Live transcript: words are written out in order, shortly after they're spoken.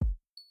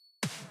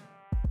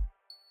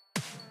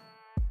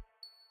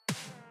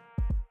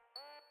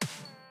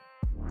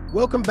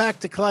Welcome back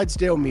to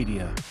Clydesdale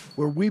Media,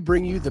 where we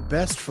bring you the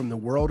best from the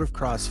world of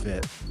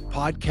CrossFit.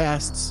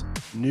 Podcasts,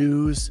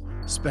 news,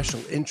 special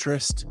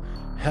interest,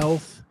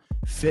 health,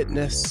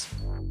 fitness.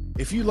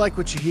 If you like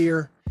what you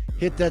hear,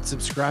 hit that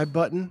subscribe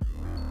button,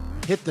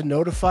 hit the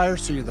notifier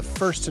so you're the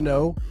first to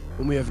know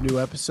when we have new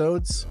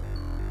episodes.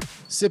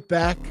 Sit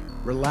back,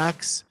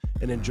 relax,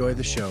 and enjoy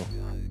the show.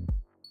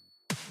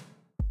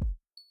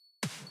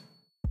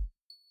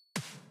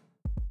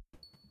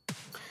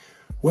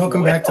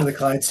 Welcome back to the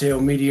Clydesdale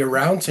Media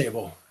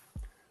Roundtable.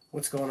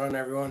 What's going on,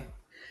 everyone?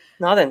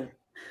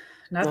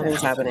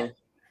 Nothing's happening.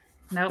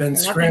 Been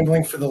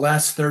scrambling for the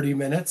last 30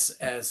 minutes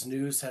as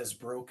news has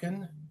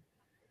broken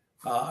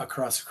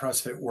across the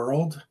CrossFit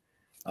world.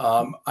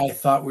 I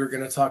thought we were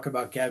going to talk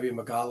about Gabby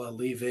Magala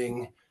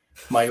leaving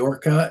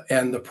Mallorca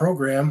and the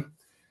program,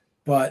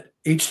 but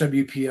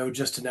HWPO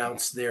just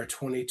announced their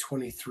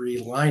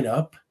 2023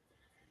 lineup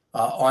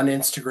on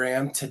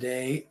Instagram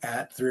today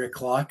at 3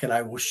 o'clock, and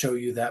I will show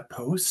you that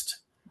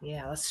post.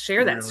 Yeah, let's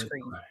share that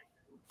screen.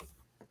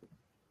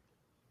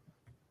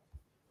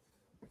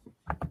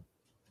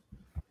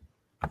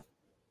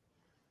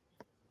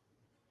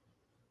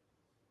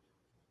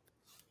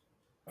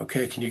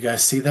 Okay, can you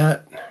guys see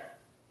that?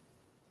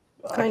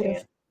 Kind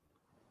of.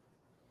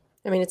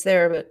 I mean, it's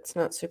there, but it's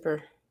not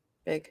super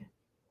big.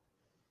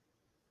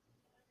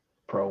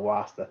 Pro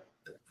Wasta.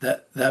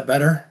 That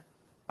better?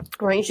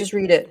 Why don't you just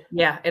read it?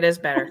 Yeah, it is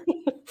better.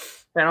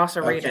 But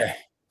also read it.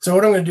 So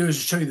what I'm going to do is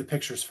show you the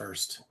pictures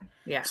first.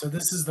 Yeah. So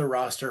this is the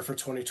roster for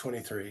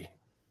 2023.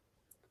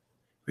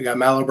 We got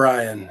Mal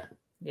O'Brien.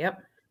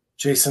 Yep.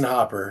 Jason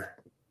Hopper.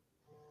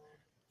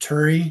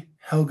 Turi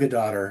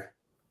Helgadottir.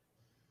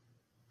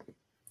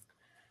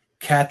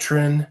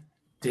 Katrin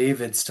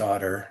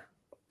Davidsdottir.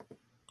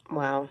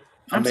 Wow.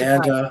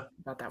 Amanda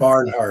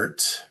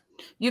Barnhart.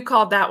 You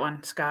called that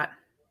one, Scott.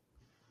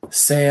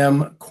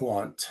 Sam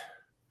Quant.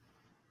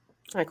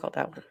 I called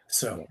that one.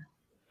 So,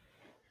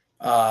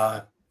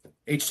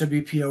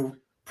 HWPO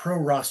Pro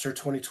Roster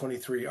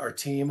 2023, our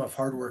team of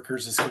hard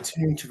workers is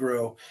continuing to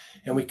grow,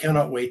 and we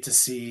cannot wait to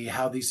see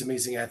how these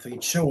amazing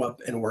athletes show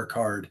up and work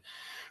hard.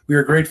 We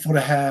are grateful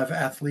to have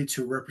athletes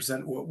who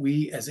represent what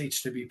we as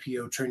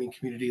HWPO training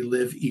community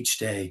live each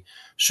day.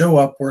 Show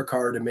up, work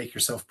hard, and make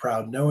yourself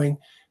proud, knowing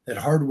that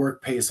hard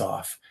work pays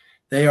off.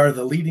 They are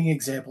the leading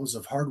examples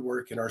of hard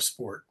work in our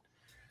sport.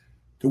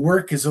 The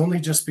work has only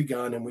just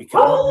begun, and we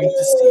cannot wait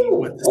to see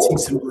what the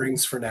season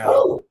brings for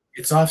now.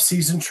 It's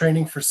off-season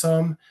training for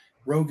some,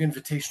 Rogue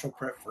Invitational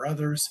prep for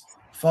others.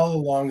 Follow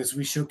along as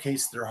we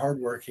showcase their hard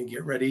work and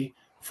get ready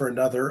for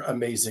another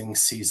amazing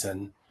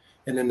season.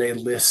 And then they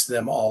list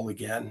them all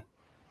again.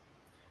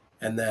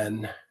 And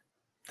then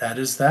that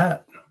is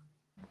that.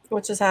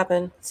 What just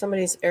happened?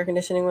 Somebody's air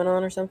conditioning went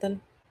on or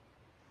something?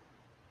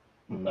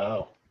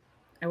 No.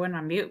 I went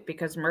on mute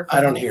because Murphy.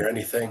 I don't hear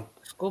anything.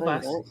 School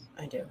bus.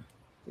 I do.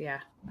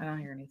 Yeah, I don't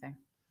hear anything.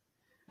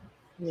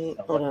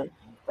 Hold on.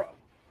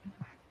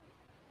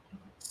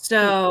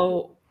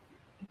 So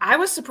I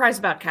was surprised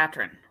about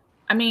Katrin.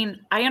 I mean,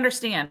 I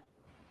understand.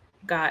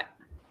 Got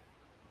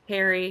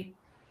Harry.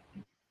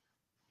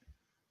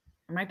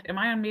 Am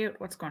I on mute?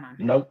 What's going on?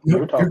 Nope,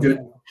 you're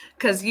good.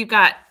 Because you've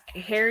got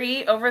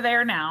Harry over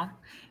there now,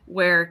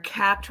 where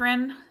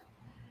Katrin,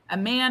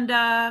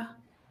 Amanda,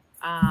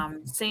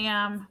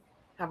 Sam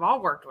have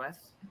all worked with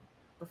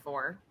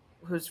before,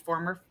 who's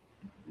former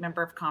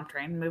member of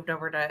CompTrain, moved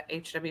over to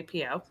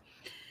HWPO,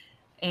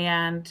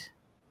 and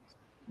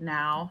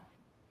now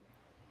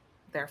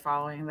they're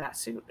following that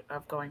suit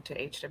of going to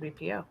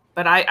HWPO.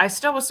 But I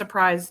still was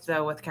surprised,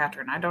 though, with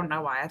Katrin. I don't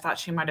know why. I thought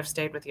she might have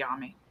stayed with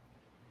Yami.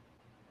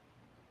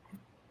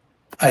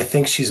 I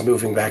think she's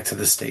moving back to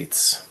the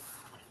States.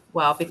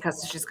 Well,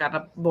 because she's got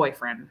a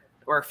boyfriend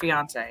or a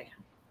fiance,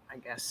 I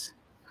guess.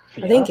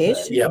 Are they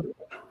engaged? Yep.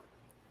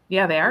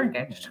 Yeah, they are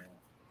engaged.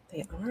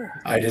 They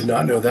are. I did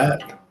not know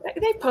that.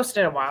 They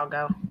posted a while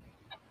ago.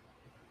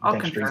 I'll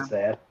think confirm. Street's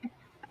sad.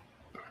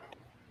 Do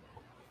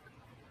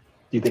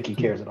you think he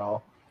cares at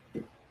all?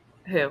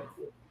 Who?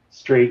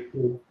 Street.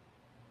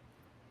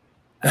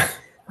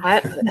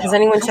 Has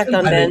anyone checked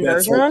on Ben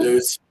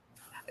Bergeron?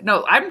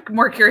 No, I'm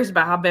more curious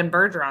about how Ben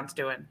Bergeron's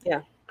doing.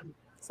 Yeah.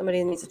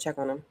 Somebody needs to check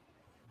on him.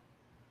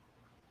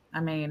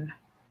 I mean,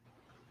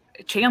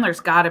 Chandler's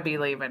got to be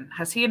leaving.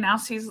 Has he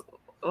announced he's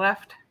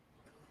left?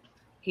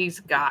 He's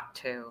got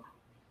to.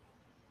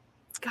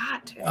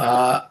 Got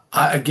to.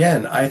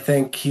 I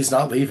think he's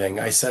not leaving.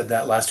 I said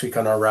that last week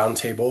on our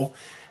roundtable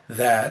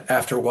that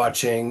after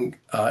watching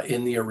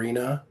In the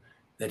Arena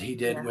that he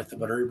did with the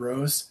Buttery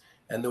Bros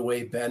and the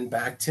way Ben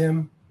backed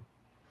him,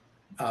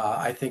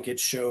 I think it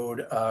showed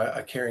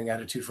a caring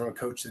attitude from a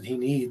coach that he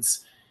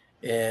needs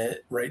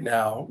right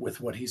now with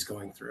what he's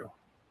going through.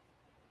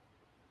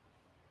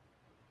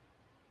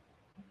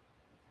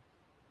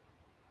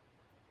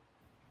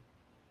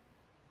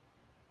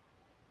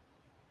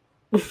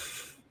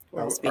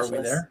 We're all Are speechless. we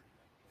there?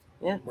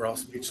 Yeah. We're all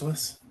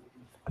speechless.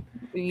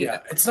 Yeah,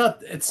 it's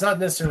not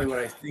necessarily what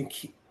I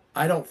think.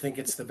 I don't think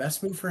it's the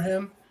best move for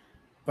him,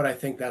 but I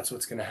think that's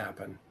what's going to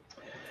happen.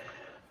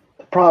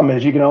 problem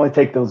is you can only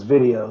take those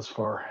videos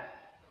for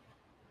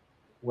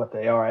what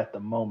they are at the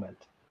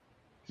moment.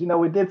 You know,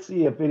 we did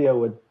see a video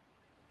with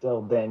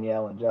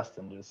Danielle and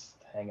Justin just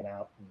hanging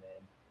out, and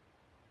then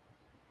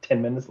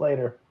 10 minutes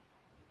later,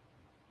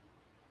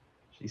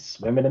 she's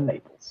swimming in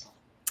Naples.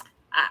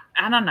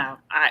 I don't know.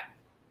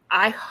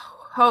 I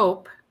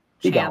hope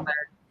Chandler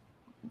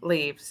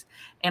leaves,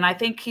 and I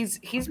think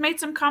he's made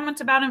some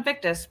comments about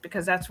Invictus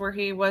because that's where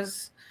he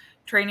was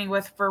training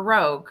with for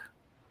Rogue,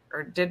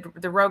 or did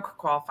the Rogue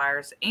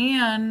qualifiers,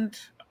 and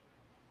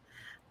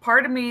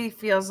part of me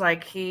feels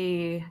like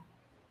he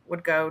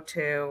would go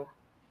to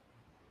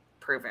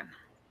Proven.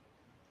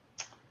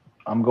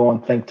 I'm going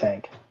think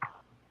tank.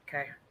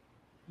 Okay.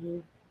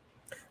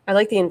 I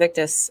like the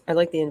Invictus. I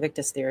like the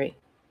Invictus theory.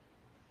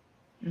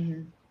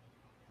 Mm-hmm.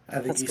 I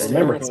think That's he's good.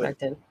 Remember-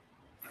 Unexpected.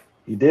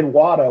 He did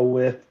WADA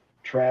with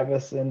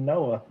Travis and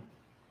Noah.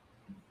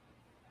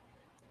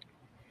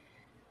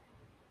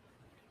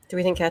 Do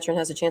we think Katrin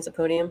has a chance at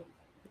podium?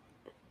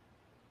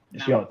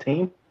 Is she on a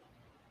team?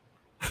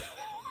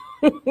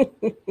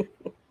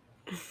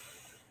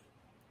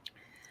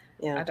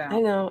 Yeah, I don't. I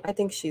know. I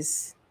think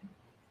she's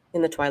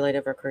in the twilight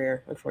of her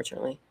career,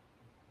 unfortunately.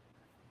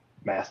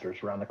 Masters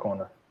around the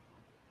corner.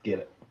 Get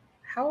it.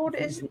 How old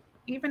is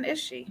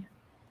she?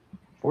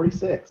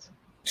 46.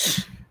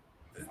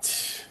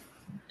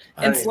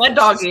 In sled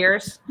dog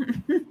years.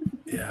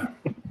 Yeah.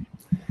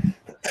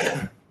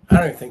 I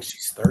don't even think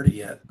she's 30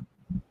 yet.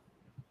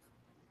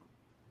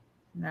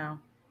 No.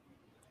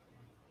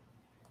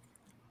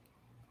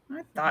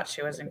 I thought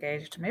she was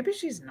engaged. Maybe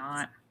she's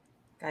not.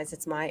 Guys,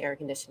 it's my air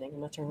conditioning. I'm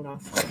going to turn it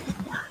off.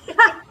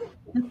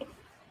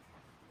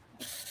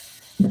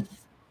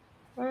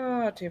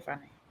 Oh, too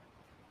funny.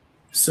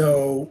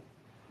 So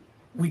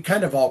we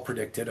kind of all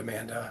predicted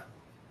Amanda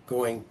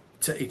going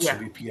to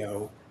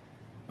HWPO.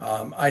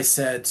 I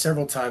said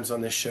several times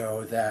on this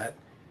show that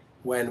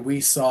when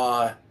we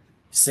saw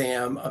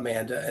Sam,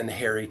 Amanda, and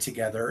Harry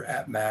together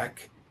at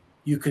MAC,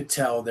 you could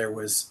tell there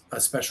was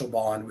a special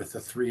bond with the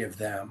three of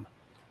them.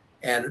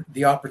 And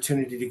the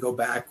opportunity to go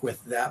back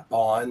with that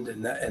bond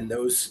and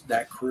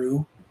that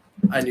crew,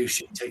 I knew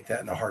she'd take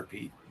that in a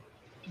heartbeat.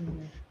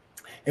 Mm-hmm.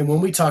 And when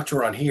we talked to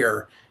her on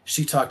here,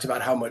 she talked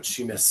about how much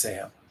she missed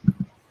Sam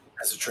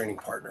as a training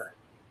partner.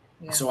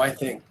 Yeah. So I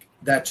think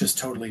that just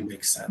totally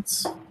makes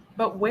sense.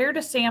 But where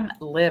does Sam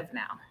live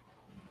now?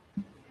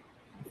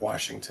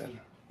 Washington.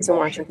 It's in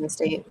Washington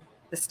State.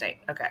 The state.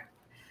 Okay.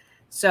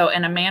 So,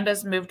 and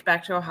Amanda's moved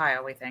back to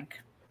Ohio, we think.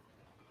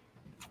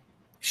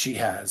 She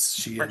has.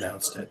 She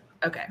announced it.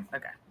 Okay.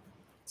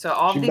 So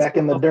all She's these back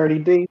in the dirty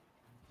D.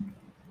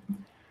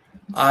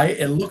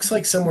 It looks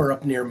like somewhere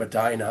up near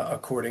Medina,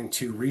 according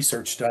to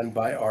research done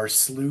by our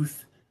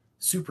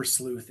super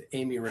sleuth,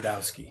 Amy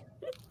Radowski.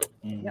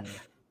 Yep.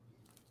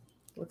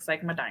 Looks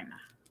like Medina.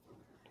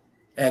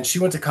 And she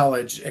went to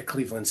college at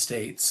Cleveland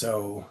State.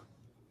 So,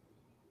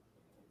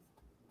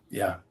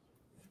 yeah.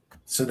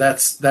 So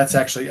that's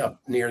actually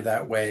up near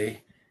that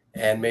way.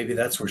 And maybe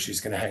that's where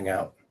she's going to hang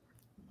out.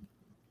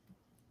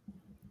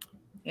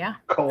 Yeah.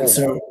 Cole. And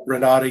so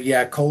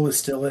Renata, Cole is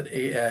still at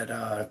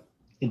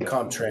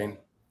CompTrain.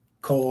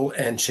 Cole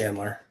and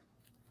Chandler.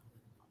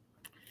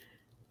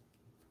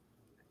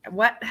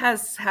 What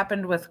has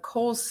happened with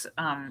Cole's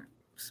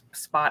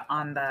spot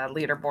on the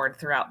leaderboard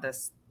throughout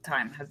this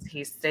time? Has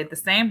he stayed the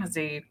same? Has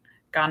he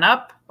gone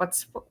up?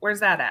 Where's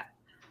that at?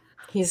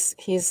 He's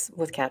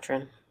with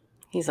Katrin.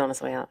 He's on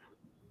his way out,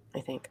 I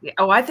think. Yeah.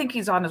 Oh, I think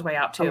he's on his way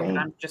out too. Okay. But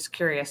I'm just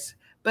curious.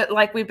 But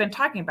like we've been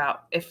talking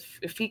about, if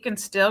he can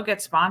still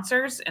get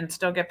sponsors and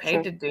still get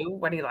paid to do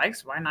what he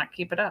likes, why not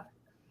keep it up?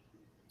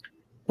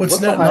 What's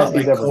the not highest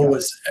like he's ever Cole got?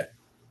 was.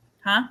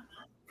 Huh?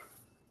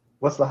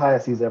 What's the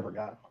highest he's ever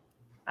got?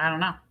 I don't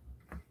know.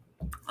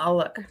 I'll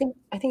look.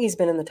 I think he's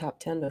been in the top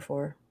 10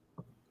 before.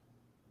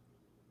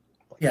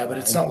 Yeah, but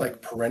it's not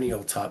like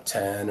perennial top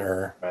 10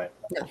 or Right.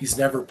 No. he's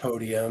never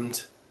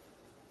podiumed.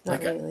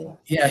 Not Like, really.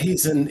 Yeah,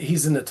 he's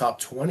in the top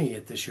 20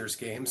 at this year's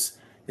games.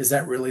 Is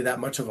that really that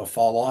much of a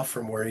fall off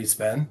from where he's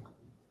been?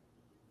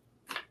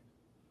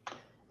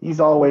 He's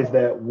always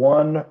that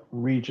one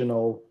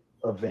regional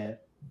event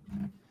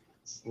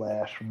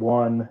 /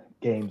 one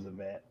games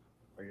event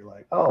where you're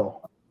like,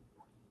 oh,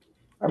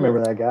 I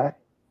remember that guy.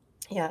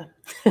 Yeah.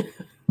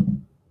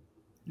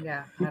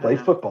 Yeah. He I don't played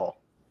know. football.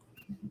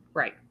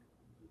 Right.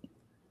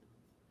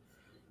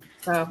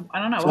 So I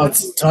don't know.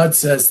 Todd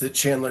says that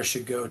Chandler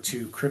should go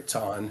to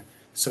Krypton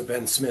so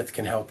Ben Smith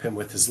can help him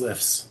with his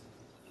lifts.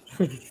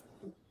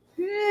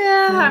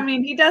 Yeah, I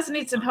mean, he does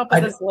need some help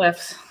with his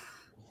lifts.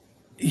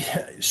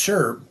 Yeah,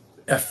 sure.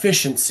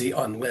 Efficiency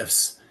on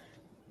lifts.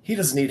 He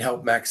doesn't need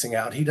help maxing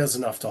out. He does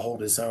enough to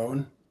hold his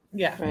own.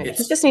 Yeah. Right. He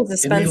It's- just needs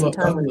to may spend some look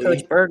time with ugly.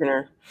 Coach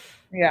Bergener.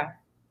 Yeah.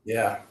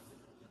 Yeah.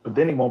 But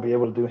then he won't be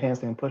able to do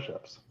handstand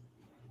push-ups.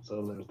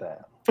 So there's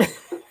that.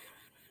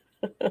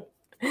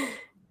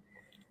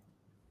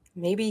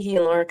 Maybe he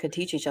and Laura could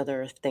teach each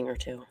other a thing or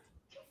two.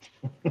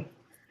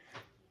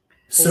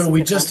 So They we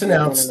seem to just complement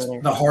one announced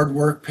another. the hard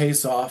work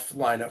pays off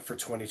lineup for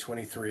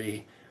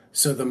 2023.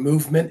 So the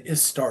movement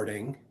is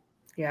starting.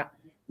 Yeah.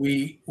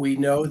 We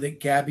know that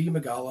Gabby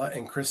Magala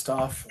and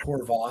Christoph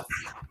Horvath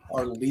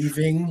are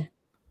leaving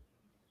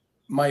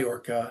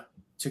Mallorca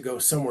to go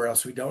somewhere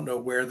else. We don't know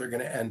where they're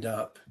going to end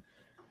up.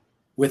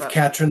 With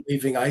Katrin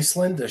leaving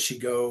Iceland, does she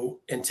go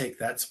and take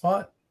that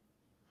spot?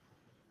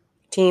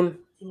 Team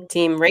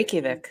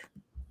Reykjavik.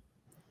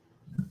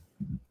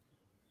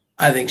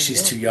 I think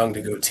she's too young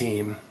to go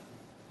team.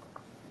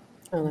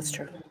 Oh, that's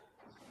true.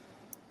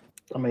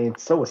 I mean,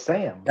 so was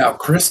Sam. Now,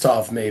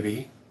 Christoph,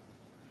 maybe.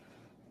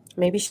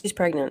 Maybe she's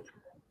pregnant.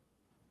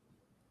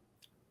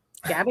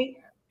 Gabby?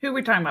 Who are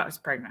we talking about is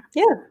pregnant?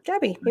 Yeah,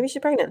 Gabby. Maybe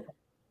she's pregnant.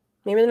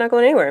 Maybe they're not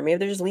going anywhere. Maybe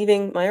they're just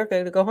leaving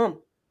Mallorca to go home.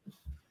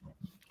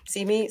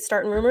 See me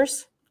starting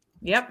rumors?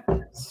 Yep.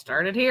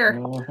 Started here.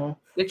 Mm-hmm.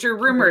 Get your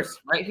rumors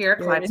right here,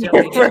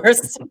 Clydesdale.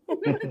 First.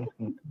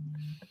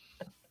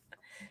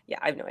 Yeah,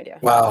 I have no idea.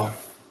 Wow.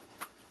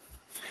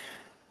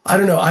 I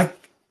don't know.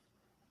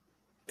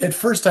 At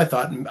first I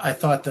thought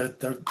that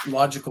the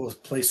logical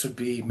place would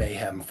be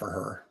Mayhem for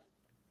her.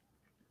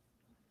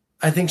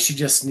 I think she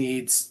just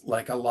needs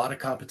like a lot of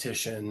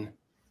competition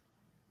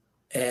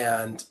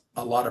and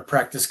a lot of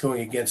practice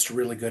going against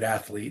really good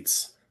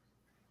athletes.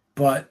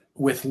 But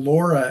with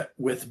Laura,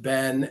 with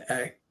Ben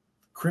at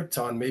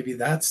Krypton, maybe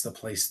that's the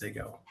place they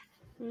go.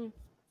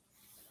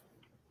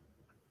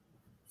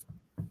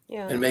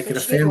 Yeah. And make it a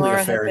family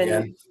affair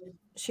again.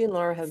 She and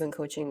Laura have been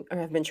coaching or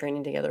have been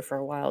training together for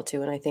a while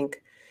too. And I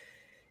think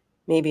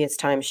maybe it's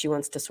time she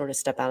wants to sort of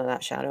step out of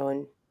that shadow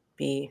and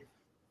be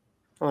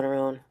on her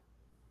own.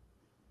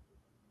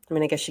 I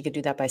mean, I guess she could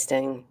do that by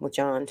staying with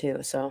John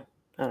too. So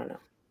I don't know.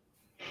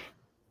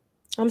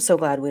 I'm so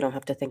glad we don't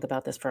have to think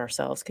about this for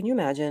ourselves. Can you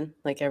imagine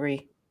like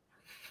every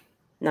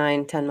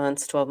 9, 10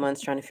 months, 12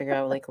 months trying to figure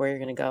out like where you're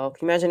going to go?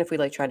 Can you imagine if we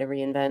like try to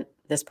reinvent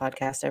this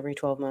podcast every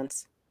 12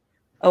 months?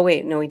 Oh,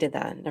 wait, no, we did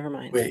that. Never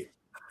mind. Wait,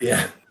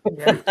 yeah.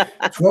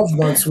 12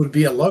 months would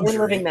be a luxury.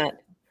 We're living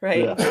that,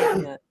 right?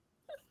 Yeah.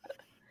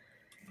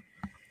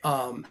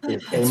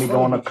 Is Amy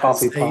going to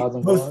coffee pods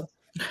and pods?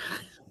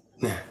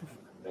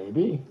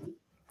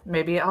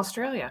 Maybe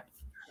Australia.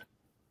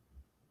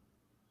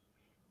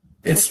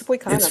 It's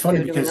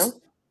funny because...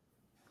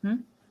 Do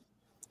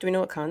we know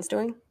what Khan's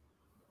doing?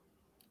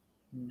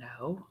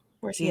 No.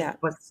 Where's he at?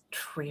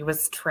 He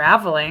was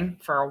traveling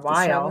for a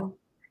while.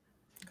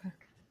 Okay.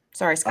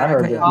 Sorry, Scott. I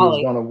heard that he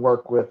was going to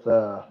work with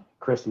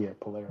Chrissy at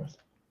Polaris.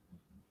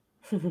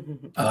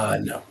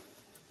 No.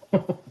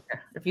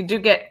 If you do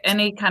get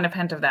any kind of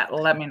hint of that,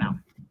 let me know.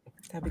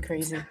 That'd be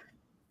crazy.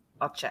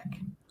 I'll check.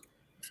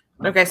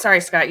 Okay, sorry,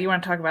 Scott. You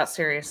want to talk about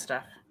serious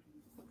stuff?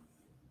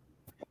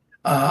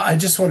 I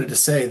just wanted to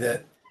say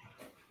that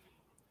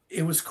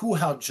it was cool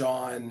how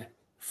John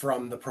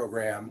from the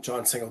program,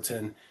 John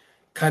Singleton,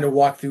 kind of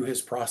walked through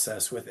his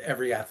process with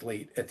every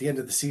athlete. At the end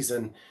of the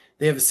season,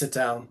 they have a sit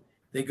down,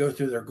 they go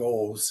through their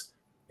goals,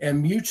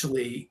 and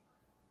mutually,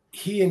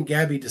 he and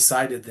Gabby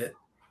decided that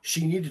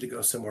she needed to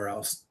go somewhere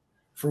else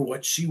for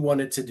what she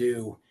wanted to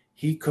do.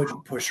 He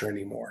couldn't push her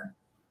anymore.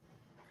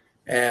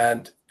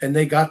 And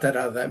they got that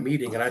out of that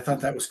meeting. And I thought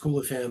that was cool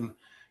of him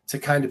to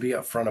kind of be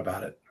upfront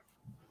about it.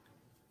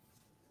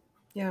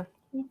 Yeah.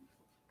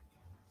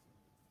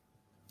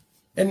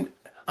 And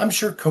I'm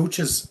sure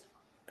coaches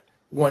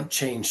want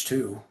change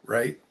too,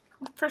 right?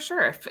 For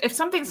sure. If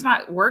something's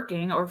not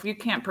working or if you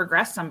can't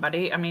progress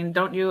somebody, I mean,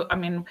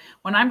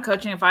 when I'm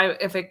coaching,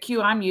 if a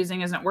cue I'm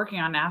using isn't working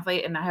on an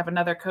athlete and I have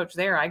another coach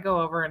there, I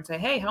go over and say,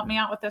 hey, help me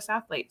out with this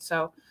athlete.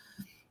 So.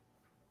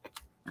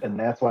 And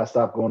that's why I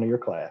stopped going to your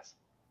class.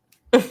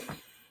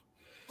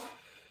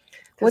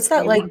 What's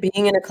that like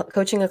being in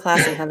coaching a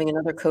class and having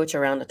another coach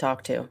around to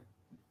talk to?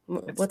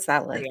 What's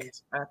that like?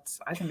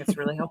 I think it's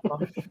really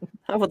helpful.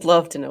 I would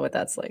love to know what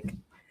that's like.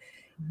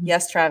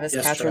 Yes, Travis.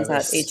 Yes, Katrin's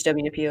Travis. at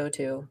HWPO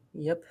too.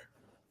 Yep.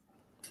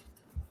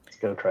 Let's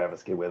go,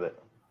 Travis. Get with it.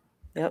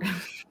 Yep.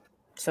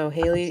 So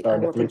Haley, I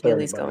Starting don't at think 3:30,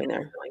 Haley's buddy. going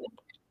there.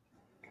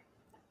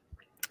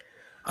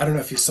 I don't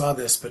know if you saw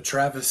this, but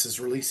Travis is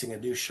releasing a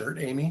new shirt,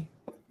 Amy.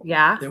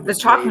 Yeah. That The was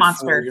Chalk made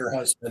Monster. for your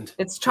husband.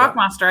 It's Chalk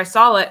Monster. I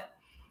saw it.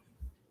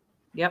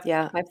 Yep.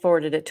 Yeah, I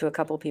forwarded it to a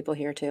couple people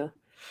here too.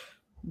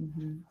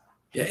 Mm-hmm.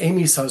 Yeah,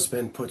 Amy's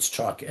husband puts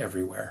chalk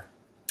everywhere.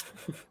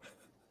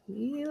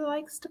 He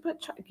likes to put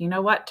chalk. You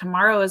know what?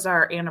 Tomorrow is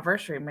our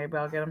anniversary. Maybe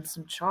I'll get him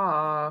some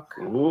chalk.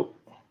 Ooh.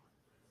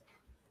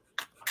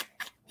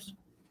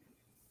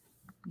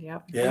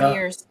 Yep. Yeah. 20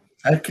 years.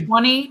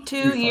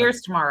 22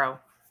 years tomorrow.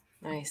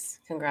 Nice.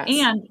 Congrats.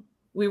 And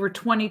we were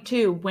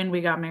 22 when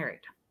we got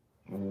married.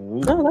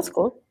 Ooh. Oh, that's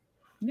cool.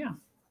 Yeah.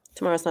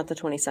 Tomorrow's not the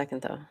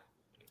 22nd though.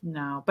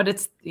 No, but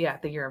it's the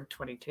year of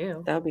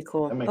 22. That would be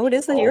cool. That makes Oh, it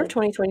is the year of old.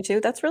 2022.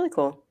 That's really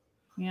cool.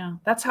 Yeah.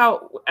 That's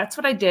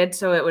what I did.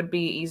 So it would be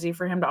easy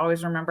for him to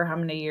always remember how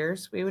many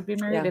years we would be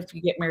married if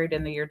you get married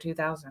in the year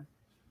 2000.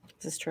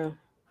 This is true.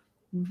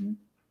 Mm-hmm.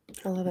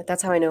 I love it.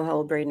 That's how I know how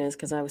old Braden is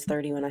because I was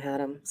 30 when I had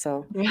him.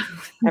 So Yeah.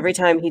 every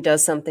time he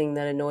does something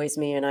that annoys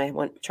me and I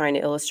want trying to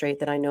illustrate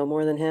that I know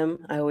more than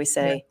him, I always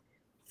say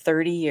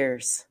 30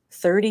 years.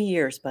 30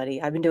 years,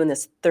 buddy. I've been doing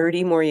this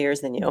 30 more years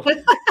than you.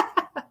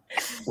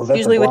 Was that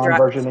Usually the with blonde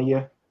version of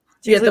you?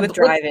 usually the- with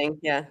driving.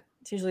 Yeah.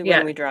 It's usually Yeah.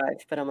 when we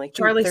drive, but I'm like,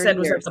 dude, Charlie 30 said,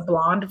 was years. that the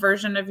blonde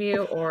version of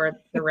you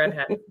or the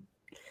redhead?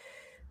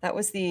 That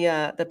was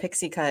the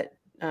pixie cut,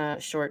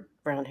 short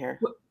brown hair.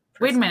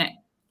 Wait a minute.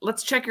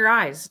 Let's check your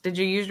eyes. Did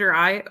you use your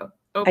eye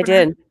opener? I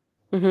did.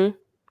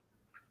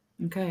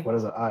 Mm-hmm. Okay. What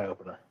is an eye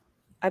opener?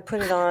 I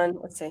put it on.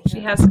 Let's see. She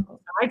has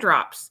eye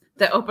drops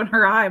that open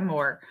her eye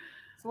more.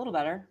 It's a little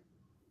better.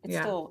 It's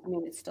Yeah. still, I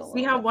mean, it's still.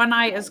 See how one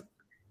eye is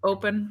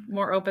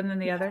more open than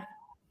the other?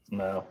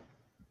 No.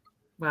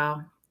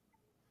 Wow.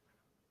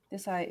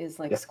 This eye is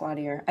like Yeah.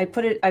 squattier. I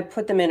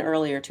put them in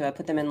earlier too. I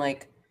put them in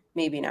like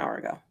maybe an hour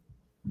ago.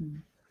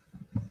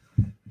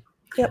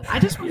 Yep. I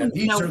just want to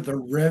These know. are the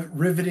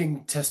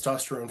riveting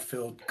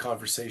testosterone-filled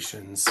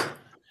conversations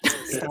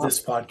that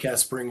this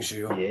podcast brings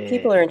you. Yeah.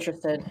 People are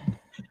interested.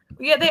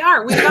 Yeah, they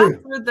are. We've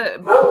gone through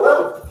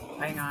the.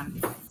 Hang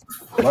on.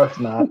 Mark's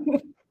not.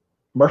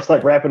 Mark's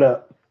like, wrap it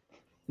up.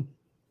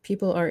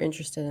 People are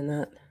interested in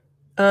that.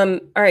 All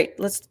right.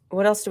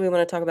 What else do we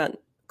want to talk about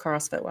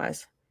CrossFit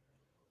wise?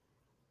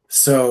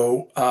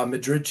 So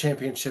Madrid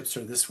Championships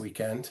are this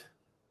weekend.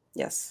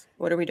 Yes.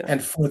 What are we doing?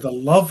 And for the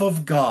love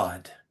of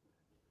God,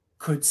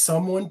 could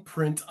someone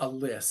print a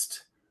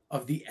list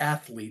of the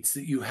athletes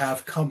that you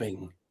have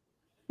coming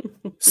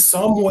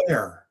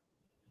somewhere?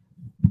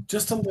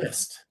 Just a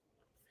list.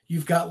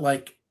 You've got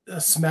like a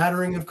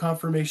smattering of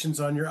confirmations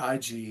on your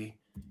IG,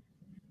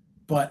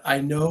 but I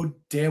know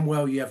damn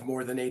well you have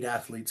more than 8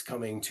 athletes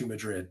coming to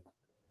Madrid.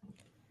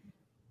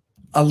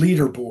 A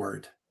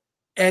leaderboard,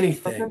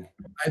 anything. Okay.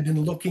 I've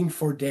been looking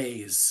for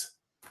days.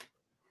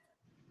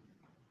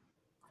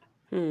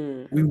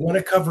 We want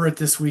to cover it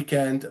this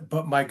weekend,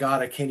 but my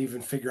God, I can't even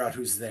figure out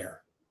who's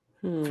there.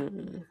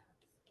 Maybe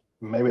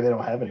they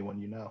don't have anyone,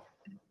 you know.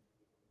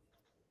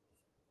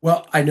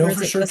 Well, I know Or is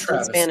for it sure just in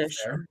Travis Spanish?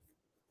 is there.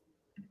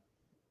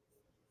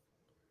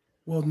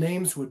 Well,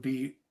 names would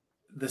be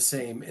the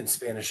same in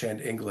Spanish and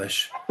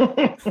English.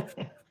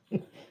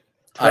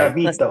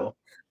 Travito.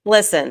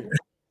 Listen.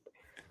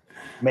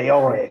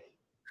 Mayore.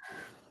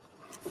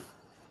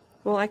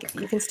 Well,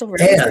 you can still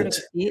register And-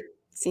 to compete.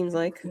 Seems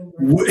like.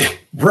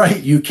 Right,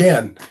 you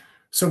can.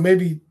 So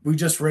maybe we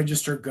just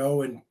register,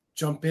 go, and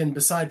jump in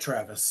beside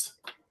Travis.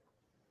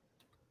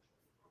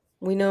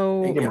 We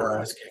know. And get our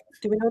ass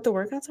kicked. Do we know what the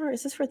workouts are?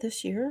 Is this for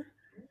this year?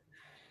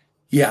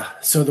 Yeah,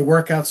 so the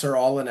workouts are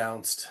all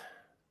announced.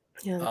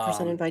 Yeah, they're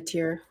presented by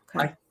tier.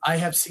 Okay. I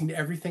have seen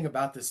everything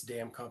about this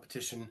damn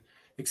competition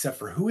except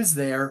for who is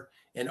there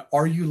and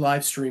are you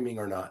live streaming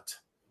or not.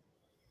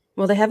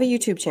 Well, they have a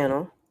YouTube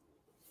channel.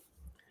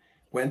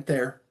 Went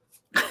there.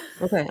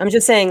 Okay. I'm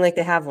just saying, like,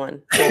 they have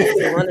one. So if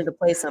they wanted to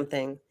play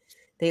something,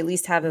 they at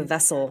least have a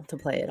vessel to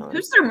play it on.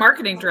 Who's their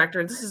marketing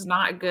director? This is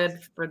not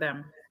good for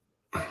them.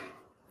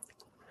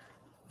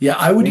 Yeah,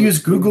 I would use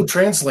Google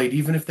Translate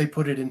even if they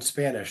put it in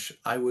Spanish.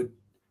 I would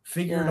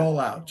figure it all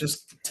out.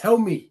 Just tell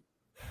me.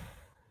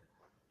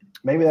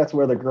 Maybe that's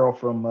where the girl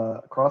from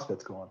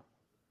CrossFit's going.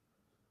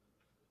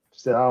 She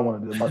said, I don't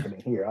want to do the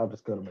marketing here. I'll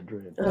just go to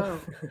Madrid. Oh.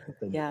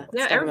 Yeah. Yeah, let's talk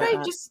about everybody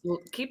that. just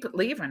keep it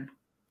leaving.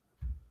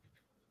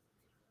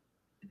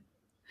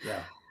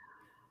 Yeah.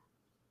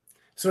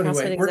 So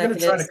anyway, CrossFit we're going to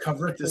try to executives.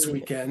 cover it this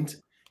weekend.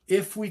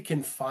 If we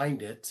can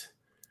find it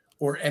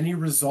or any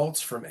results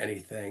from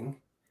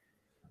anything.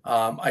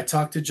 I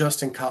talked to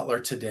Justin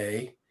Kotler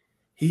today.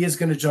 He is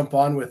going to jump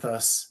on with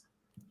us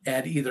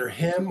and either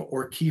him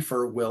or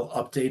Kiefer will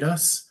update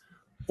us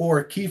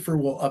or Kiefer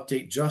will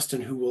update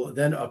Justin, who will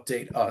then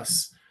update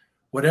us.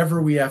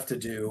 Whatever we have to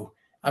do,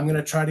 I'm going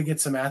to try to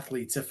get some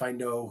athletes if I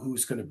know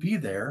who's going to be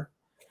there,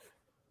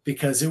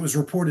 because it was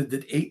reported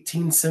that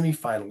 18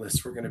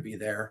 semifinalists were going to be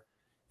there,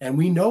 and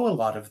we know a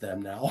lot of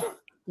them now.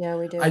 Yeah,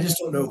 we do. I just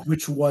don't know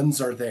which ones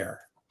are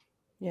there.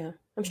 Yeah.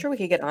 I'm sure we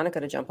could get Annika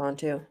to jump on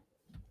too.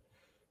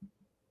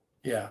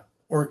 Yeah,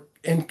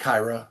 and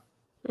Kyra,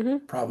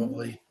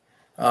 probably.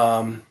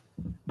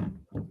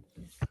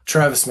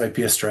 Travis might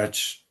be a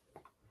stretch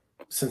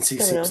since he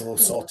seems a little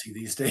salty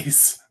these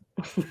days.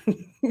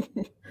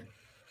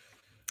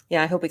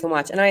 Yeah, I hope we can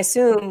watch. And I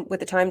assume with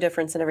the time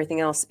difference and everything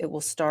else, it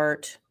will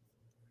start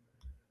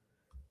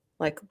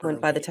like when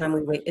by the time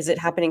we wait. Is it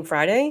happening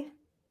Friday?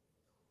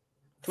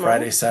 Tomorrow?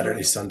 Friday,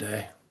 Saturday,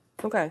 Sunday.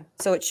 Okay.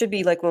 So it should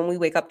be like when we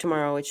wake up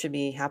tomorrow, it should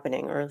be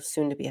happening or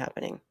soon to be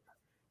happening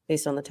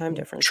based on the time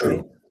difference. True.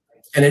 Right?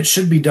 And it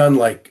should be done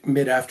like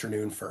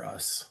mid-afternoon for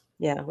us.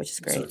 Yeah, which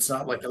is great. So it's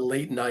not like a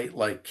late night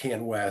like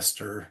Can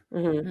West or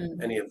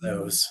any of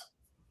those.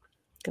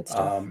 Good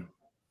stuff.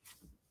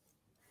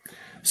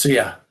 So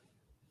yeah,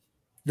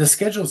 the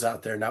schedule's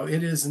out there now.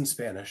 It is in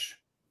Spanish,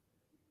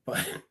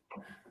 but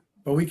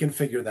we can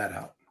figure that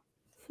out.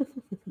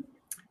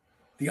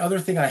 The other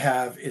thing I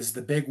have is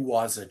the big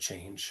Waza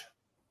change.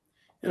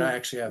 And I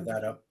actually have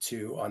that up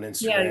too on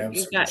Instagram. Yeah,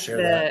 you've so got share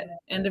the that.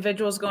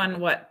 individuals going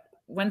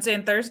Wednesday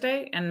and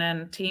Thursday, and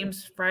then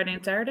teams Friday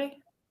and Saturday.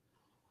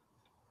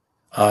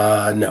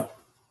 No.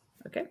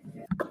 Okay.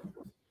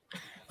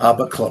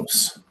 But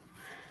close.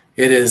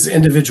 It is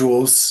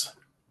individuals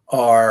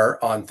are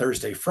on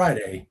Thursday,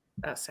 Friday,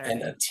 Oh,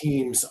 Saturday. and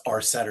teams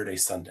are Saturday,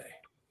 Sunday.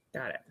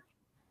 Got it.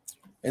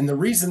 And the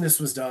reason this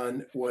was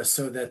done was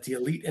so that the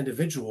elite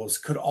individuals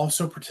could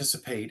also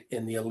participate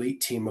in the elite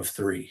team of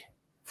 3.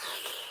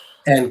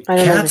 And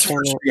Kat's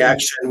first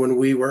reaction when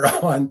we were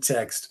on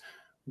text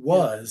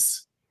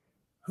was,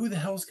 who the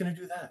hell's going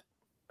to do that?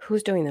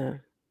 Who's doing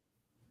that?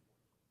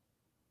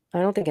 I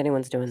don't think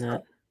anyone's doing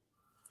that.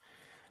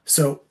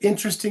 So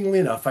interestingly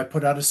enough, I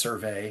put out a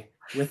survey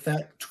with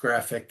that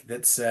graphic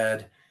that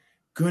said,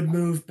 good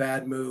move,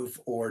 bad move,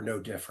 or no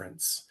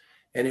difference.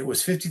 And it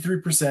was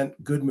 53%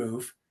 good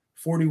move,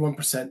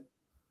 41%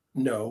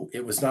 no,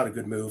 it was not a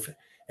good move,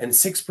 and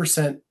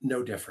 6%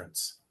 no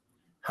difference.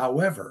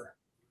 However,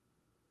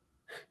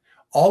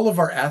 all of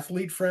our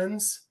athlete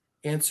friends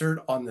answered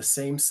on the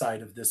same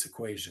side of this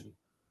equation.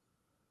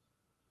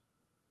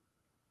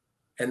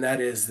 And that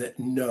is that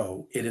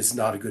no, it is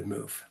not a good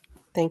move.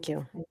 Thank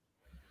you.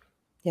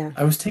 Yeah.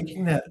 I was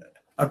taking that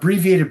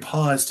abbreviated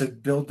pause to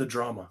build the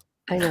drama.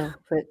 I know,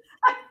 but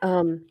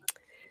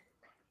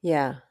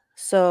yeah.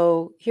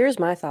 So here's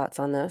my thoughts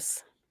on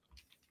this.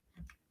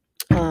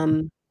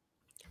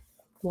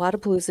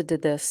 Wodapalooza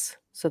did this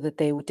so that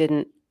they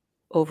didn't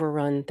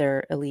overrun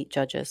their elite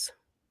judges.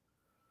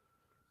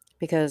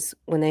 Because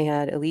when they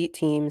had elite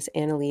teams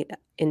and elite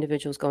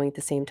individuals going at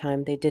the same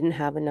time, they didn't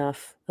have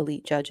enough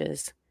elite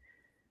judges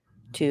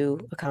to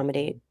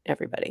accommodate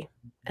everybody.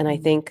 And I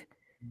think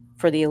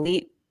for the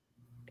elite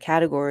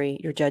category,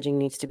 your judging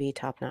needs to be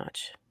top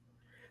notch.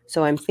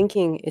 So I'm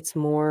thinking it's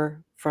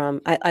more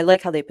from, I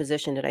like how they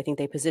positioned it. I think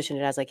they positioned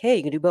it as like, hey,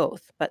 you can do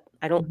both. But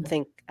I don't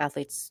think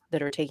athletes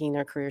that are taking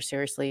their career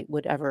seriously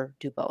would ever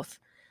do both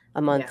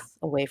a month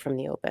away from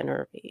the Open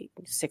or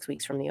 6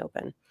 weeks from the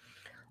Open.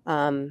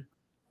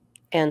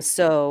 And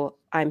so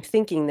I'm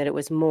thinking that it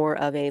was more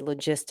of a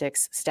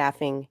logistics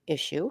staffing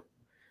issue,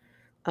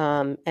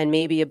 and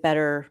maybe a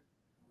better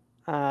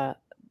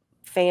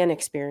fan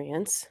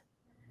experience,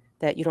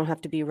 that you don't have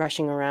to be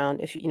rushing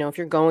around. If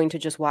you're going to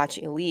just watch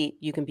elite,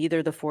 you can be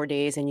there the 4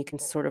 days and you can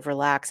sort of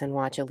relax and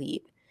watch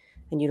elite,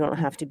 and you don't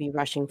have to be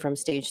rushing from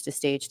stage to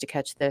stage to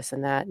catch this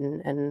and that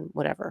and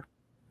whatever.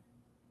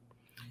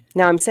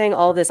 Now I'm saying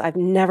all this, I've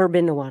never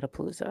been to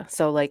Wodapalooza,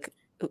 so like,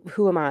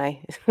 who am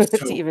I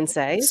to even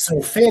say?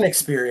 So fan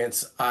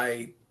experience,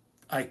 I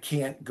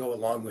can't go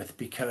along with,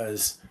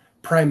 because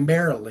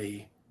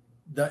primarily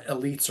the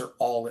elites are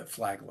all at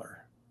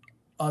Flagler,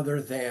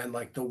 other than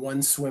like the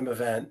one swim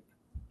event.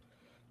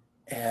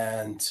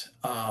 And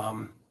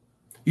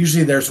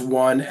usually there's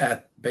one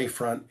at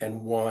Bayfront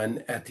and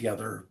one at the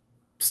other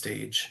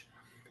stage.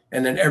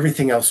 And then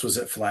everything else was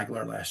at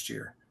Flagler last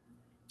year.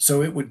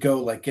 So it would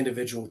go like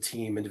individual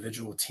team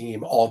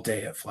all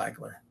day at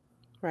Flagler.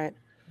 Right.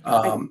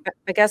 I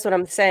guess what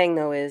I'm saying,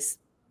 though, is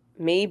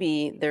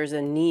maybe there's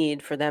a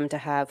need for them to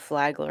have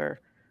Flagler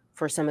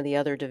for some of the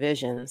other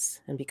divisions.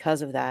 And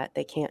because of that,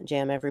 they can't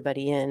jam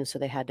everybody in. So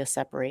they had to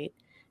separate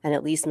and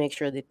at least make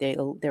sure that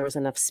there was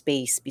enough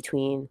space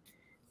between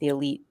the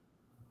elite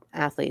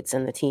athletes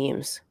and the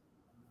teams,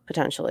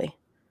 potentially.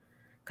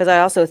 Because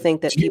I also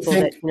think that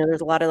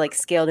there's a lot of like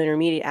scaled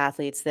intermediate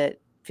athletes that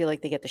feel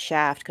like they get the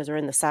shaft because they're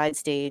in the side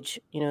stage,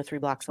 3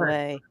 blocks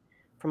away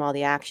from all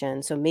the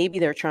action. So maybe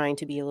they're trying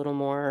to be a little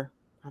more,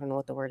 I don't know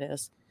what the word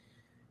is,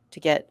 to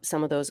get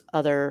some of those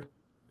other,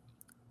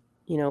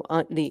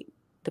 the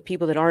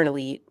people that aren't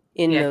elite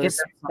in those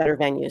better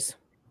venues.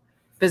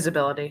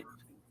 Visibility.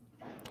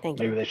 Thank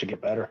you. Maybe they should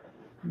get better.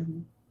 Mm-hmm.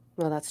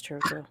 Well, that's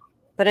true too.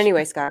 But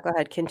anyway, Scott, go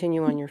ahead.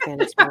 Continue on your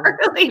fan experience.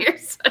 Really, you're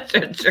such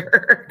a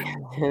jerk.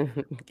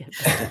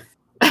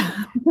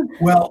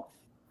 Well,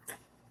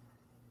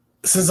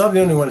 since I'm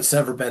the only one that's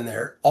ever been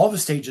there, all the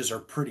stages are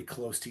pretty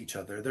close to each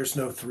other. There's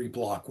no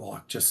 3-block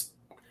walk, just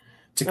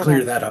to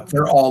clear that up.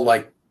 They're all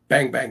like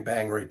bang, bang,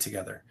 bang right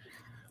together.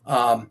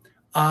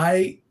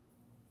 I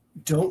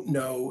don't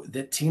know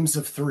that teams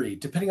of 3,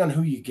 depending on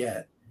who you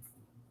get,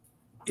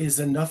 is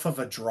enough of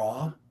a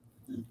draw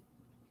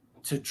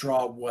to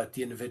draw what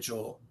the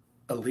individual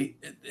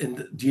elite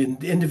and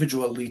the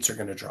individual elites are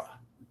going to draw.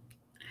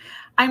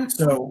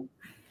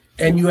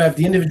 And you have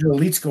the individual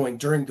elites going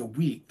during the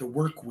week, the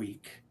work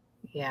week.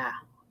 Yeah.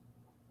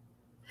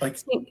 Like,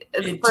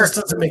 it just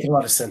doesn't make a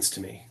lot of sense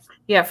to me.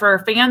 Yeah, for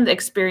a fan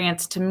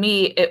experience, to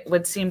me, it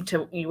would seem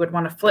you would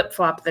want to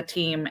flip-flop the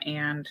team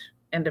and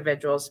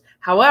individuals.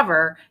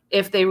 However,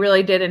 if they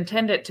really did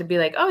intend it to be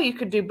like, oh, you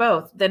could do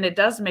both, then it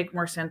does make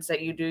more sense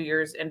that you do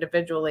yours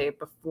individually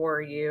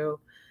before you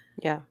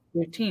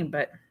your team.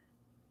 But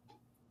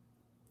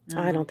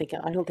I don't think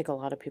a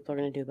lot of people are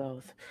going to do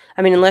both.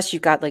 I mean, unless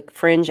you've got like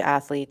fringe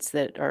athletes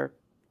that are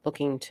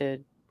looking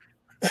to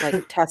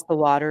like test the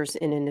waters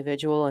in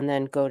individual and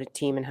then go to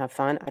team and have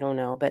fun. I don't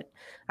know, but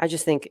I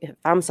just think if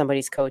I'm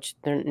somebody's coach,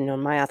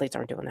 my athletes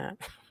aren't doing that.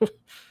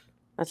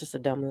 That's just a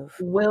dumb move.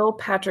 Will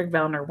Patrick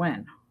Vellner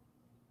win?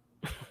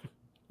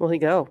 Will he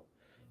go?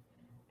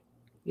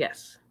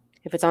 Yes.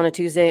 If it's on a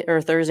Tuesday or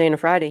a Thursday and a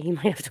Friday, he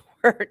might have to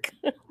work.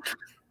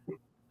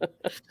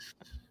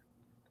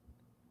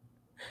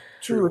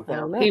 True.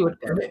 He would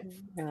go.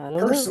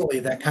 Personally,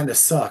 that kind of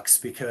sucks,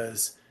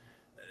 because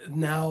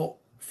now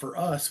for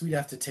us, we'd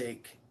have to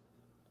take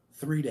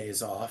 3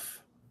 days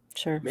off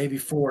Sure. maybe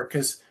 4,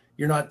 because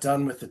you're not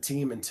done with the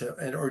team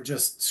or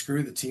just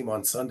screw the team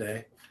on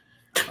Sunday.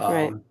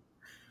 Right.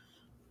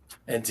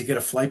 And to get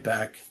a flight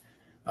back.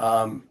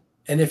 And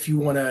if you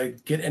want to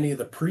get any of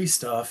the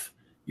pre-stuff,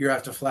 you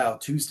have to fly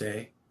out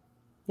Tuesday.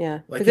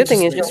 Yeah. Like, the good it thing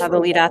just is you'll makes have for a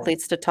elite long-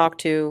 athletes to talk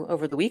to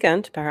over the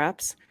weekend,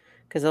 perhaps,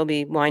 because they'll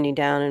be winding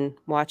down and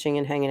watching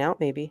and hanging out,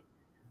 maybe.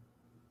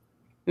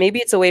 Maybe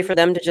it's a way for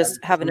them to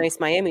just have a nice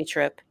Miami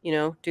trip, you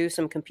know, do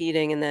some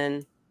competing and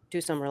then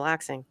do some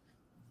relaxing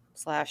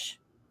 /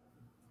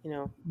 you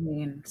know, I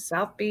mean,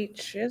 South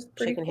Beach is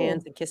pretty shaking cool.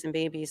 hands and kissing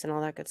babies and all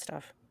that good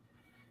stuff.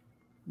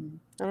 Mm.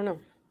 I don't know.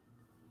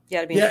 Yeah,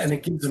 it'd be Yeah, and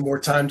interesting. it gives them more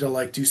time to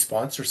like do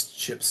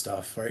sponsorship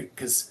stuff, right?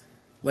 Because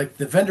like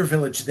the vendor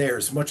village there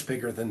is much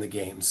bigger than the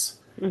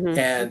games, Mhm.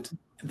 and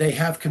they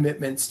have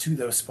commitments to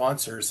those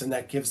sponsors, and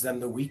that gives them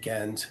the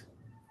weekend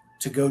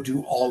to go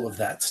do all of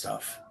that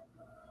stuff,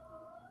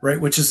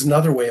 right? Which is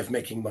another way of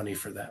making money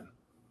for them.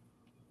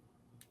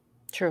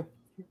 True.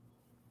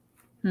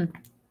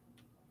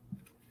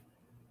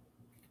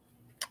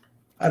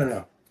 I don't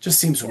know. Just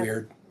seems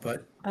weird,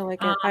 but I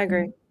like it. I agree.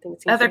 I think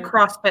it seems Other fair.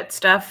 CrossFit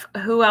stuff.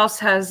 Who else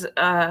has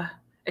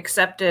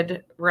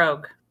accepted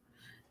Rogue?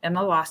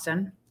 Emma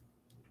Lawson.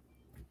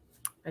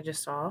 I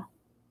just saw.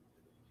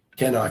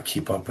 cannot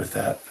keep up with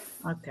that.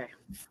 Okay.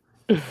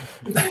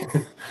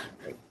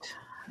 Great.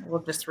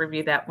 We'll just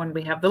review that when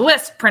we have the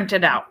list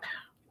printed out.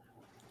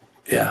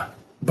 Yeah.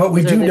 But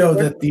we Is do there know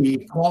the- that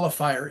the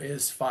qualifier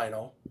is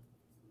final for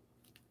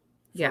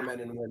Yeah. men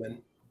and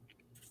women.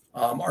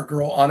 Our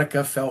girl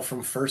Annika fell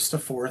from 1st to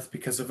 4th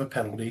because of a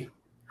penalty,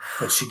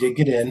 but she did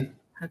get in.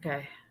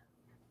 Okay.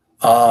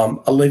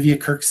 Olivia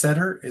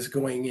Kirksetter is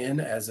going in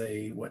as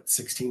a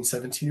 16,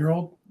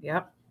 17-year-old.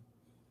 Yep.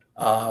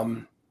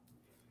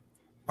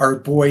 Our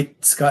boy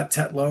Scott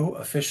Tetlow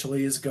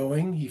officially is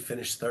going. He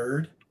finished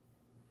 3rd.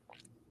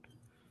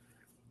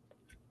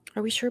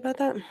 Are we sure about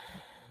that?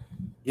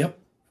 Yep.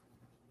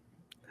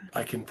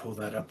 I can pull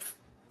that up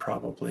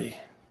probably.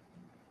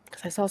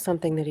 Because I saw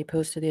something that he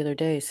posted the other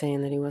day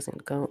saying that he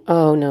wasn't going.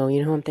 Oh, no. You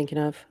know who I'm thinking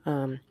of?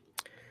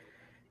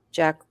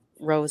 Jack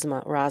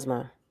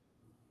Rosma.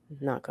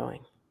 Not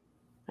going.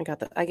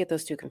 I get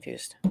those two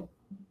confused.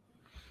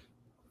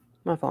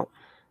 My fault.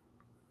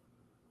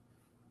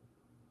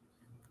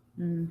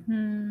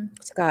 Mm-hmm.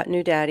 Scott,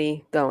 new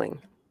daddy,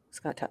 going.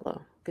 Scott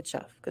Tetlow. Good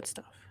stuff. Good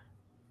stuff.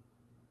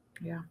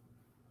 Yeah.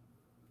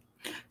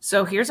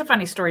 So here's a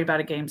funny story about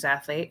a games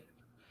athlete.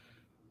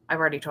 I've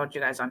already told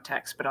you guys on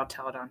text, but I'll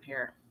tell it on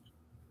here.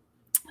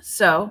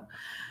 So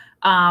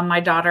my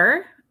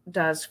daughter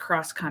does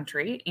cross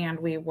country, and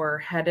we were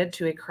headed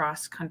to a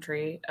cross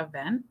country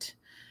event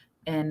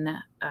in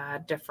a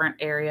different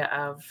area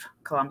of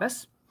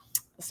Columbus,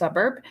 a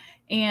suburb.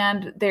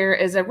 And there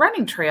is a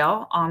running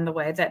trail on the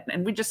way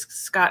and we just,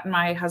 Scott and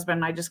my husband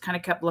and I just kind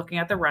of kept looking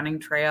at the running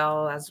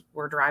trail as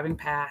we're driving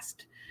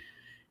past.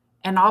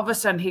 And all of a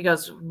sudden he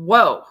goes,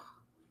 whoa,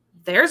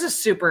 there's a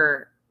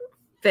super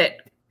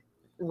fit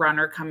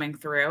runner coming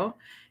through.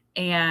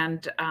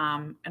 And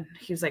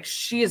he was like,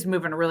 she is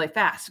moving really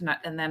fast.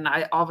 And then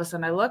all of a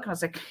sudden I look and I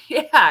was like,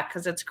 yeah,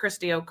 because it's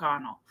Christy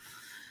O'Connell.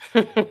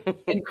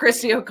 And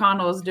Christy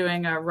O'Connell is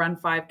doing a run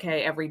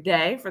 5K every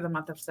day for the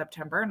month of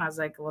September. And I was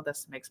like, well,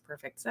 this makes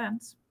perfect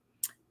sense.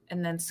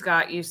 And then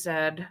Scott, you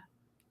said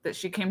that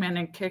she came in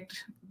and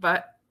kicked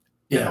butt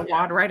in the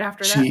WOD right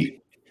after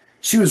that.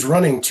 She was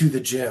running to the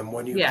gym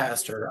when you Yeah.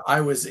 passed her. I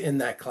was in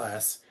that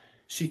class.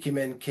 She came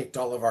in, kicked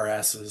all of our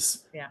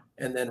asses,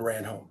 and then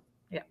ran home.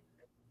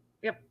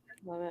 Yep.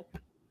 Love it.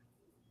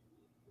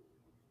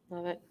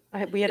 Love it.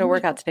 We had a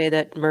workout today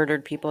that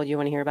murdered people. You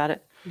want to hear about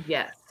it?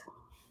 Yes.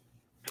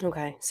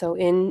 Okay. So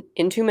in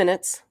 2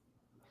 minutes,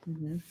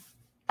 Mm-hmm.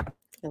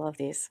 I love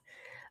these.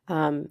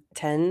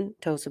 10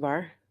 toes to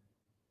bar,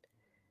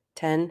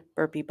 10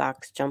 burpee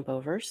box jump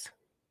overs,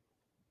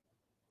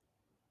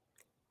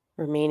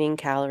 remaining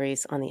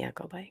calories on the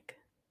echo bike,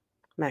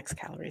 max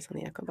calories on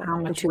the echo bike. How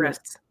in much 2 rest?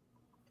 minutes.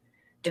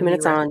 2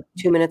 minutes on,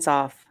 2 minutes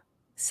off,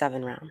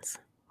 7 rounds.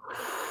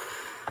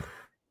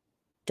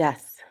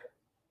 Death.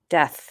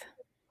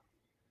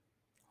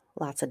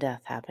 Lots of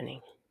death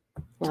happening.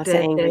 Lots of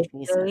angry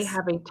faces. They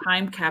have a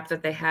time cap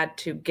that they had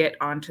to get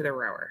onto the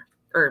rower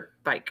or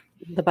bike.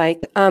 The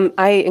bike.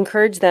 I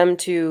encourage them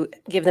to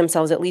give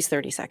themselves at least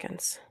 30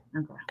 seconds.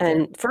 Okay.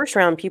 And first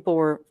round, people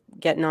were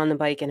getting on the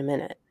bike in a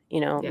minute, a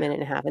minute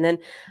and a half. And then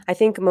I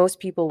think most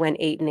people went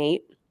 8 and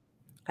 8.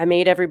 I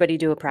made everybody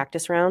do a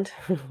practice round,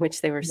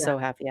 which they were so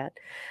happy at.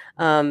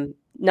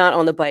 Not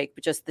on the bike,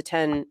 but just the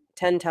 10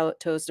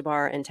 toes to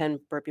bar and 10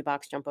 burpee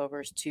box jump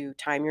overs to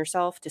time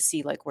yourself to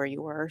see like where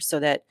you were, so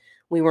that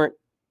we weren't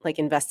like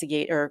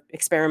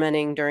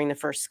experimenting during the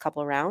first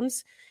couple of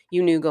rounds.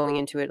 You knew going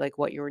into it like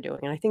what you were doing.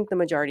 And I think the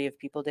majority of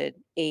people did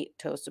 8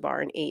 toes to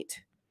bar and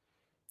 8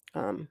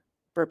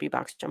 burpee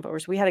box jump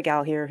overs. We had a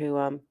gal here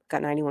who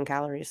got 91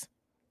 calories.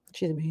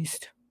 She's a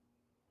beast.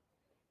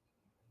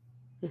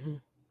 Mm-hmm.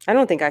 I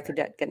don't think I could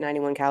get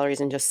 91 calories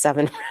in just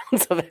 7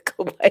 rounds of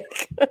echo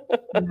bike.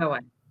 No way.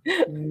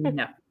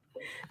 No.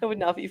 That would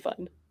not be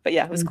fun. But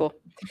yeah, it was cool.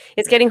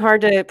 It's getting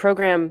hard to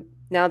program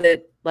now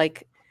that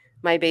like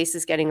my base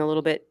is getting a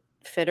little bit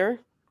fitter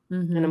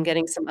and I'm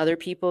getting some other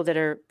people that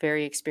are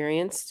very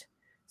experienced.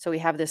 So we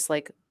have this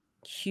like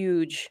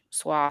huge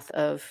swath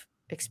of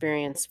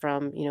experience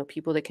from,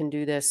 people that can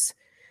do this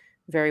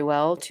very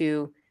well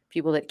to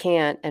people that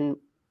can't, and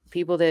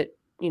people that,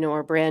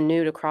 are brand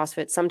new to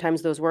CrossFit.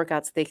 Sometimes those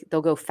workouts,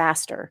 they'll go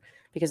faster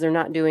because they're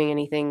not doing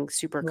anything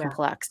super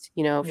complex.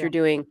 If you're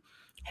doing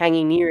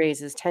hanging knee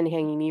raises, 10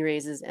 hanging knee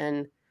raises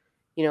and,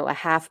 a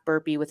half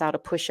burpee without a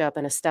push-up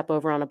and a step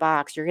over on a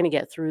box, you're going to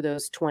get through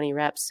those 20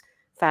 reps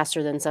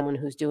faster than someone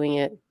who's doing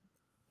it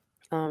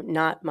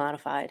not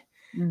modified.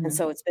 And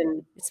so it's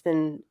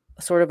been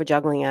sort of a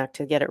juggling act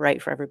to get it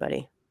right for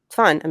everybody. It's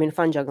fun. I mean, a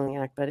fun juggling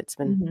act, but it's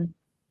been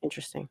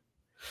interesting.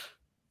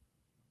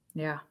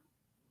 Yeah.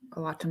 A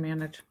lot to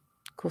manage.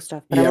 Cool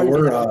stuff. But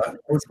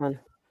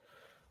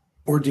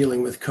we're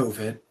dealing with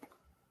COVID.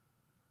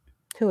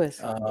 Who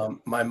is?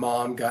 My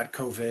mom got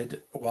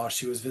COVID while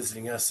she was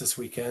visiting us this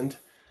weekend.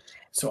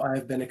 So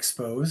I've been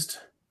exposed.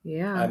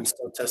 Yeah. I'm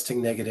still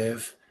testing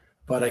negative,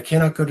 but I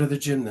cannot go to the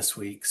gym this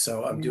week.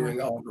 So I'm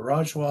doing all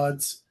garage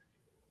WODs.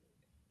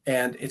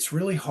 And it's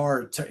really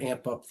hard to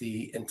amp up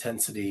the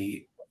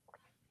intensity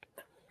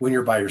when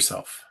you're by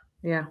yourself.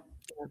 Yeah.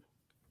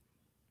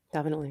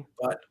 Definitely.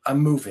 But I'm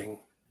moving.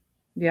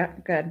 Yeah,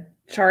 good.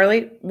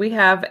 Charlie, we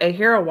have a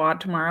hero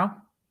WOD tomorrow.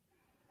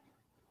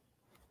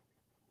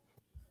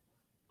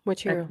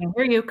 Which hero? I can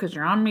hear you because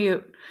you're on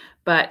mute,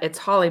 but it's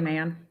Holly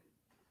Man.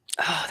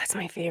 Oh, that's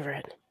my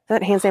favorite. Is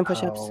that handstand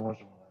push-ups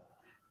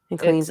and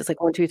cleans? It's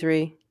like 1, 2,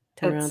 3,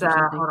 10 rounds.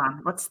 Hold on.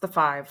 What's the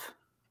 5?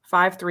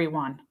 5, 3,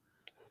 1.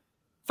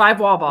 5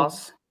 wall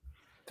balls,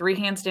 3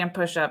 handstand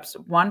push-ups,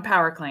 1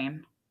 power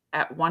clean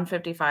at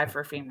 155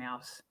 for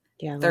females.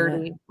 Yeah,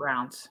 30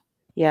 rounds.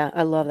 Yeah,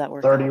 I love that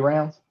workout. 30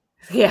 rounds?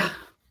 Yeah.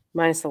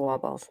 Minus the wall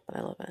balls, but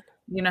I love it.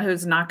 You know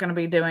who's not going to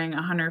be doing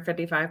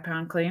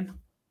 155-pound clean?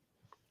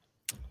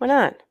 Why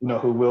not? You know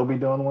who will be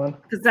doing one?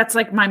 Because that's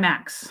like my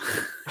max.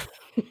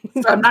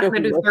 So I'm not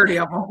going to do 30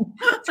 of them.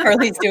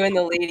 Charlie's doing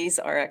the ladies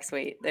RX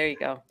weight. There you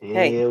go.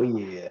 Hell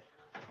yeah.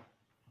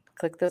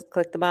 Click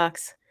the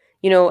box.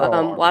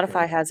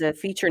 Wodify has a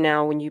feature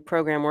now when you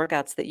program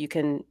workouts that you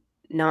can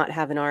not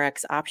have an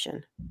RX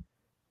option.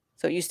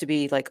 So it used to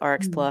be like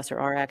RX plus or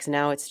RX.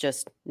 Now it's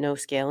just no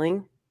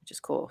scaling, which is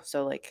cool.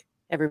 So like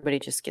everybody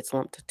just gets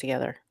lumped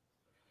together.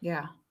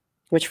 Yeah.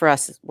 Which for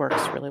us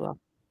works really well.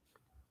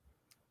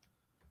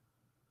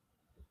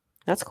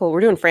 That's cool.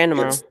 We're doing Fran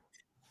tomorrow.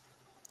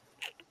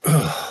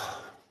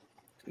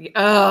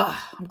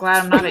 I'm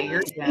glad I'm not at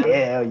yours again.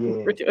 Yeah,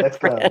 yeah. Let's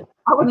go.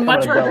 I would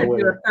much rather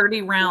do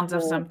 30 rounds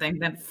of something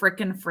than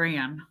frickin'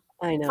 Fran.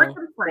 I know.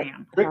 Frickin'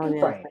 Fran. Frickin'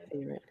 Fran. My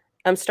favorite.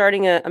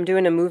 I'm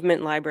doing a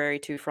movement library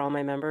too for all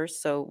my members.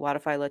 So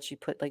Wodify lets you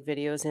put like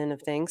videos in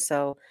of things.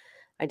 So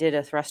I did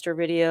a thruster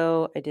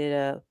video. I did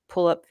a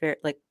pull-up,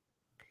 like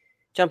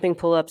jumping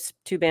pull-ups,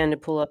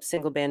 2-banded pull-ups,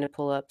 single-banded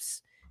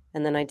pull-ups.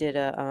 And then I did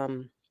a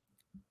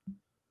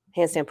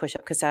handstand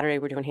push-up because Saturday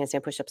we're doing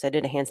handstand push-ups. I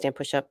did a handstand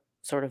push-up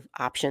sort of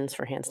options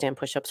for handstand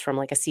push-ups, from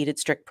like a seated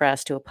strict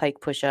press to a pike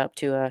push-up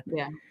to a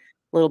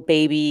little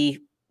baby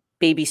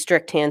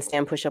strict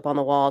handstand push-up on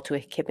the wall to a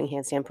kipping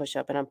handstand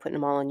push-up. And I'm putting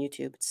them all on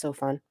YouTube. It's so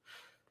fun.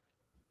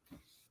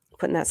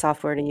 Putting that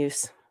software to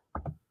use.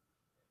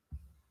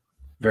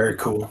 Very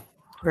cool.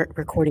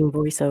 Recording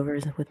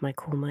voiceovers with my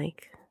cool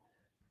mic.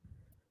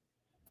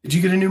 Did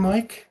you get a new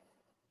mic?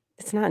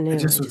 It's not new. I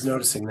just was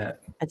noticing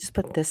that. I just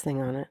put this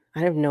thing on it. I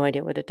have no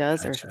idea what it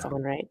does or if it's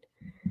on right.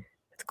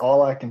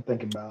 All I can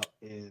think about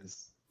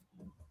is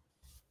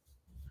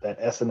that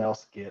SNL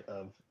skit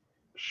of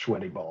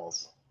sweaty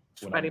balls.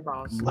 Sweaty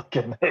balls.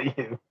 Looking at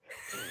you.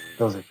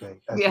 Those are big.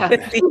 Yeah.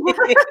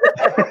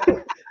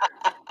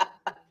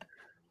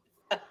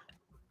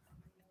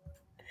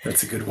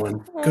 That's a good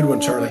one. Good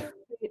one, Charlie.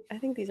 I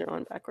think these are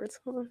on backwards.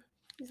 Hold on.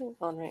 These are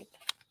on right.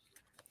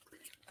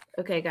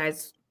 Okay,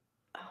 guys.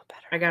 Oh,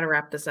 better. I got to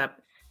wrap this up.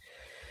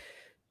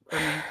 All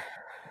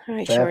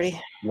right, That's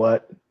Shorty.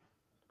 what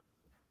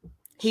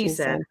He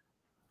said.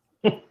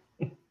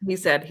 He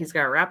said he's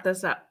got to wrap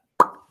this up.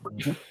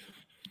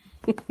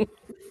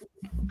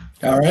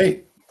 All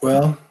right.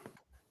 Well,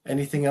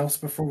 anything else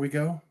before we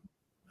go?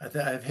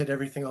 I've hit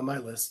everything on my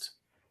list.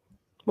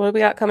 What do we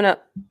got coming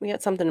up? We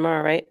got something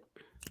tomorrow, right?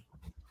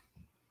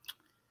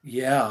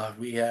 Yeah,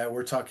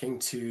 we're talking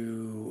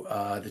to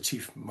the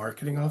chief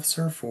marketing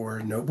officer for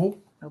Noble.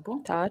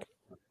 Noble? Todd?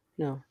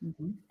 No.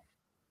 Mm-hmm.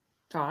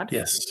 Todd?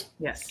 Yes.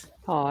 Yes.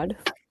 Todd.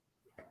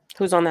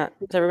 Who's on that?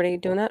 Is everybody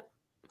doing that?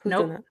 Who's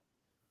Nope. doing that?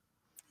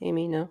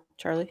 Amy? No.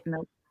 Charlie?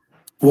 Nope.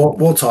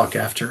 We'll talk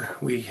after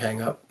we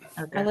hang up.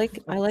 I Okay. like.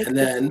 And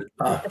then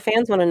the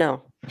fans want to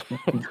know.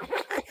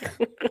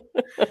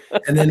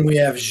 and then we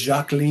have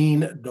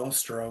Jacqueline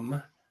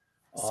Dahlstrom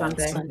on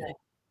Sunday.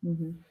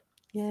 Mm-hmm.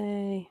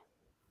 Yay!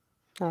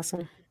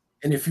 Awesome.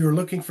 And if you were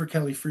looking for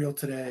Kelly Friel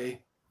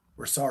today,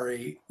 we're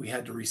sorry we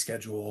had to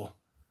reschedule.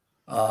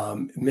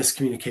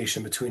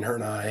 Miscommunication between her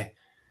and I,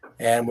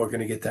 and we're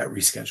going to get that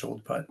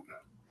rescheduled. But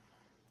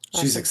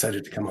she's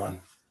excited to come on.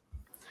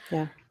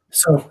 Yeah.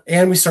 So,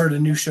 and we started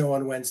a new show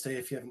on Wednesday.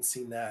 If you haven't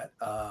seen that,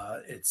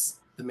 it's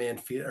the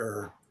Manfield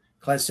or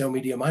Clydesdale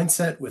Media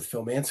Mindset with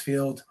Phil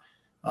Mansfield.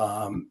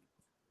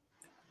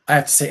 I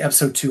have to say,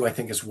 episode 2, I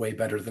think, is way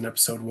better than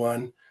episode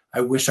 1.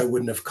 I wish I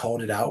wouldn't have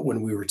called it out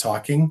when we were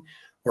talking,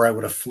 or I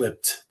would have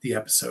flipped the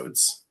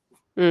episodes.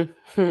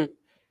 Mm-hmm.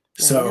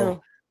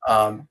 So,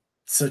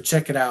 so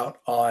check it out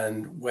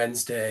on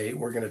Wednesday.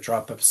 We're going to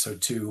drop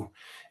episode 2,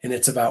 and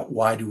it's about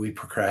why do we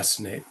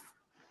procrastinate.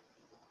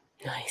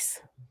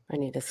 Nice. I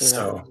need to see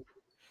So,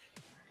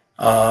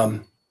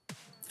 and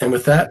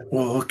with that,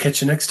 we'll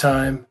catch you next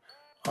time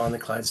on the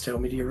Clydesdale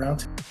Media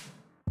Roundtable.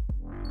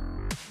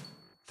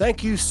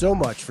 Thank you so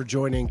much for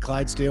joining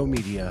Clydesdale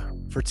Media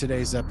for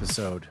today's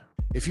episode.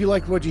 If you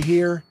liked what you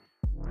hear,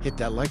 hit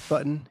that like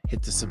button,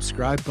 hit the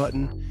subscribe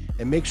button,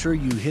 and make sure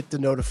you hit the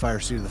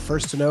notifier so you're the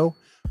first to know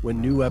when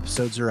new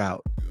episodes are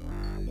out.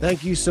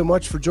 Thank you so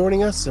much for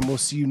joining us, and we'll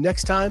see you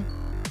next time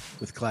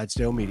with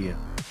Clydesdale Media.